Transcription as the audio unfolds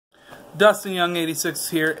Dustin Young 86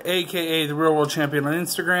 here, aka the Real World Champion on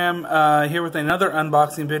Instagram, here with another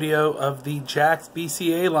unboxing video of the Jakks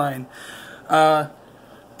BCA line.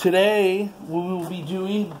 Today we will be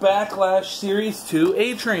doing Backlash Series 2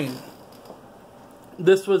 A-Train.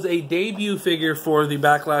 This was a debut figure for the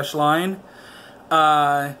Backlash line,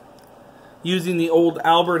 using the old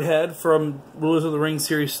Albert head from Rulers of the Ring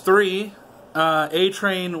Series 3.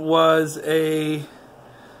 A-Train was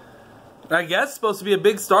I guess supposed to be a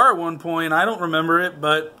big star at one point. I don't remember it,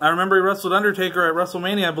 but I remember he wrestled Undertaker at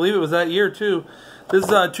WrestleMania. I believe it was that year too. This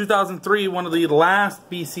is 2003, one of the last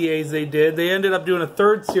BCAs they did. They ended up doing a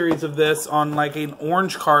third series of this on like an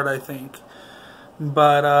orange card, I think.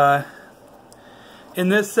 But in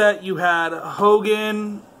this set you had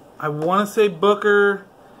Hogan, I want to say Booker,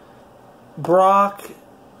 Brock,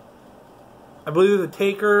 I believe there's a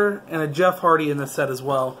Taker, and a Jeff Hardy in this set as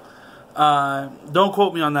well. Don't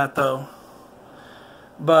quote me on that though.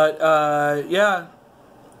 But yeah,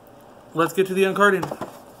 let's get to the uncarding.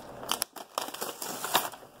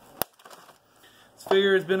 This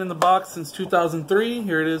figure has been in the box since 2003.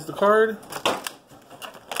 Here it is, the card.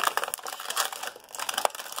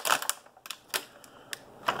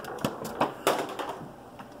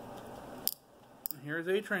 Here's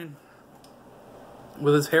A-Train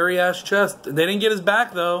with his hairy ass chest. They didn't get his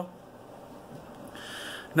back though.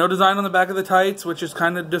 No design on the back of the tights, which is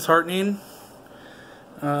kind of disheartening.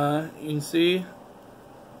 You can see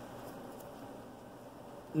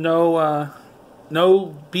no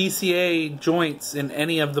BCA joints in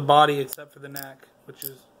any of the body except for the neck, which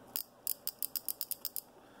is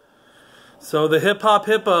so the Hip Hop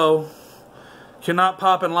Hippo cannot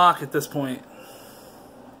pop and lock at this point.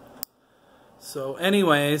 So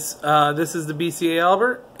anyways, this is the BCA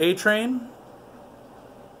Albert, A-Train,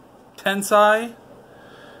 Tensai,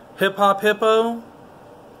 Hip Hop Hippo,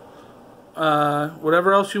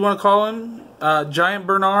 whatever else you want to call him, Giant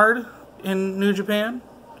Bernard in New Japan.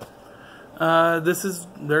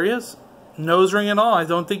 There he is. Nose ring and all. I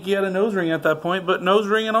don't think he had a nose ring at that point, but nose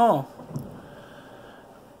ring and all.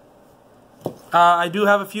 I do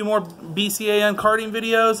have a few more BCA uncarding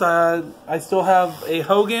videos. I still have a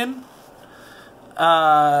Hogan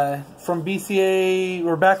from BCA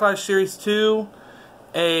or Backlash Series 2.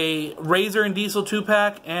 A Razor and Diesel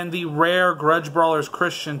 2-pack, and the rare Grudge Brawlers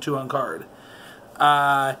Christian 2 uncard.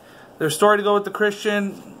 There's story to go with the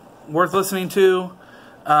Christian, worth listening to.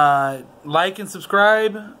 Like and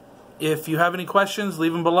subscribe. If you have any questions,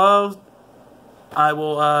 leave them below. I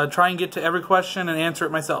will try and get to every question and answer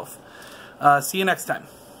it myself. See you next time.